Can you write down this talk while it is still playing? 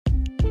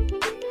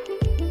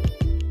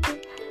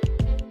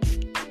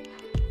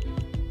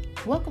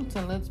Welcome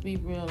to Let's Be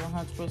Real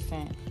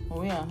 100%, where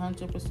we are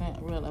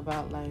 100% real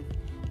about life.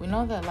 We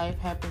know that life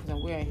happens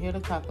and we are here to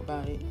talk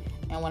about it.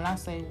 And when I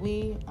say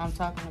we, I'm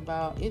talking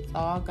about it's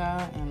all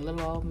God and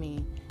little old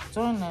me.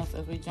 Join us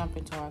as we jump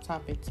into our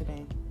topic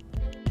today.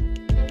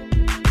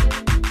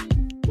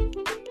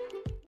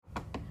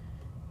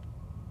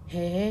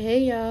 Hey,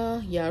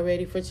 y'all. Y'all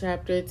ready for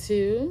chapter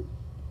 2?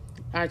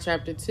 Our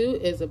chapter 2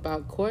 is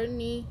about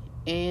Courtany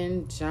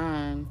and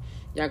John.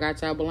 Y'all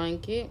got y'all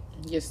blanket,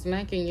 your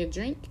snack, and your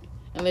drink?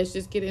 And let's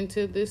just get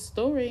into this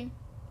story.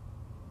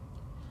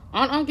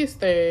 On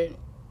August 3rd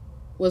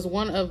was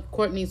one of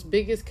Courtany's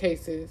biggest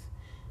cases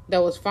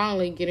that was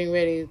finally getting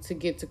ready to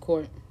get to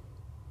court.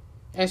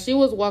 As she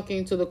was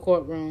walking to the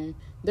courtroom,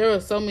 there were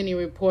so many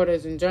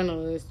reporters and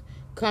journalists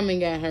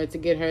coming at her to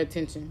get her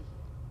attention.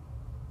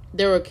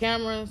 There were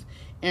cameras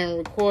and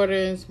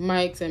recorders,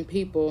 mics, and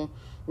people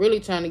really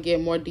trying to get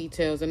more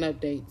details and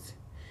updates.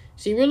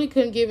 She really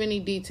couldn't give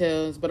any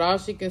details, but all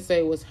she could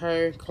say was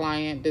her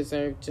client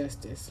deserved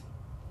justice.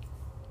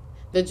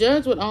 The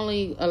judge would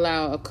only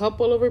allow a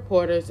couple of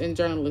reporters and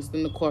journalists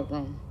in the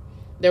courtroom.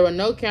 There were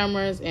no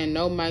cameras and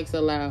no mics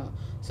allowed,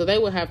 so they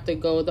would have to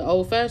go the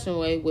old-fashioned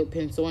way with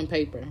pencil and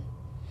paper.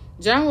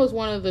 John was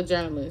one of the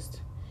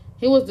journalists.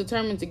 He was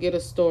determined to get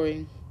a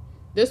story.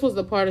 This was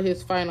the part of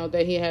his final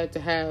that he had to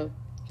have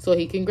so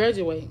he can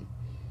graduate.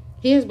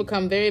 He has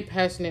become very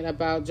passionate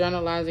about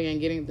journalizing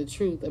and getting the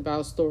truth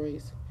about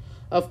stories.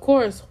 Of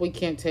course, we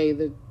can't tell you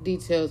the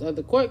details of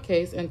the court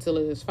case until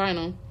it is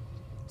final,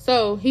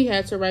 so he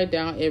had to write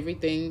down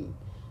everything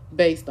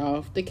based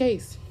off the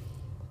case.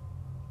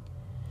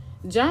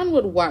 John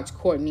would watch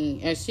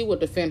Courtany as she would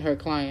defend her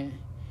client.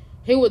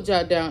 He would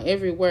jot down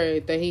every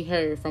word that he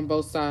heard from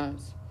both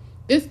sides.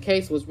 This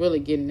case was really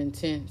getting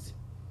intense.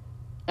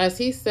 As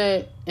he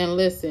sat and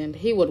listened,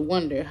 he would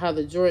wonder how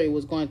the jury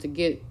was going to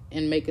get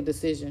and make a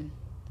decision.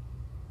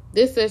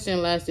 This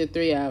session lasted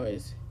 3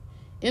 hours.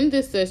 In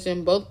this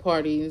session, both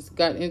parties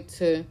got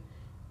into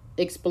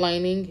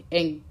explaining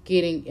and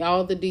getting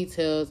all the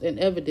details and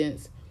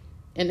evidence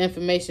and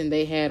information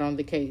they had on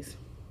the case.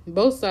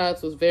 Both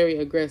sides was very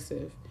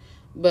aggressive,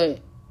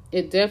 but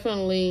they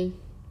definitely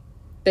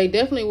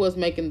was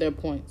making their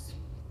points.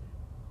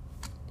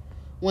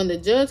 When the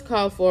judge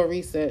called for a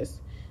recess,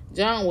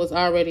 John was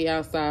already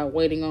outside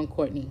waiting on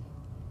Courtany.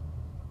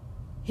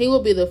 He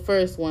would be the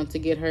first one to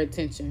get her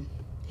attention.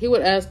 He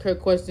would ask her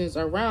questions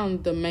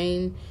around the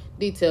main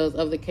details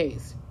of the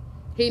case.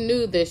 He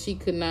knew that she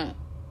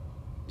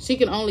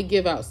could only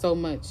give out so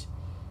much,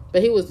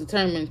 but he was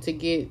determined to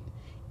get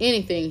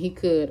anything he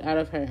could out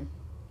of her.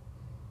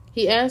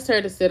 He asked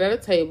her to sit at a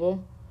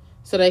table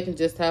so they can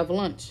just have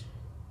lunch.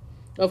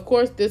 Of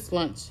course, this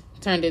lunch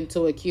turned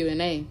into a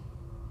Q&A.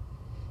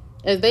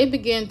 As they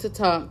began to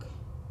talk,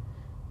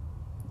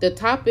 the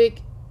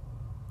topic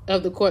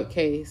of the court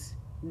case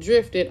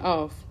drifted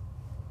off,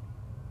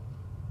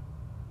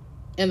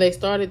 and they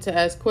started to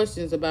ask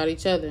questions about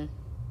each other.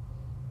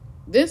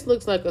 This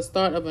looks like a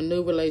start of a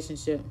new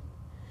relationship,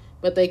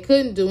 but they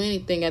couldn't do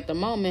anything at the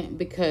moment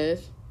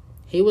because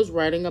he was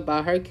writing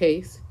about her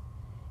case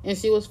and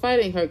she was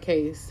fighting her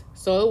case,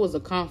 so it was a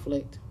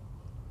conflict.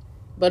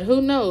 But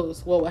who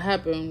knows what will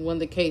happen when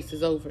the case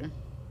is over.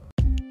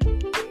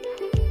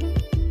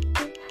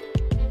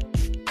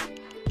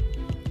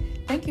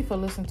 Thank you for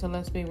listening to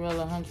Let's Be Real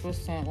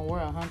 100%, where we're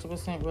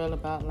 100% real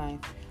about life.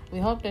 We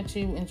hope that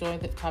you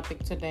enjoyed the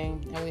topic today,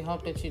 and we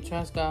hope that you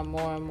trust God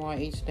more and more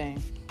each day.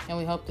 And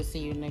we hope to see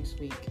you next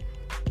week.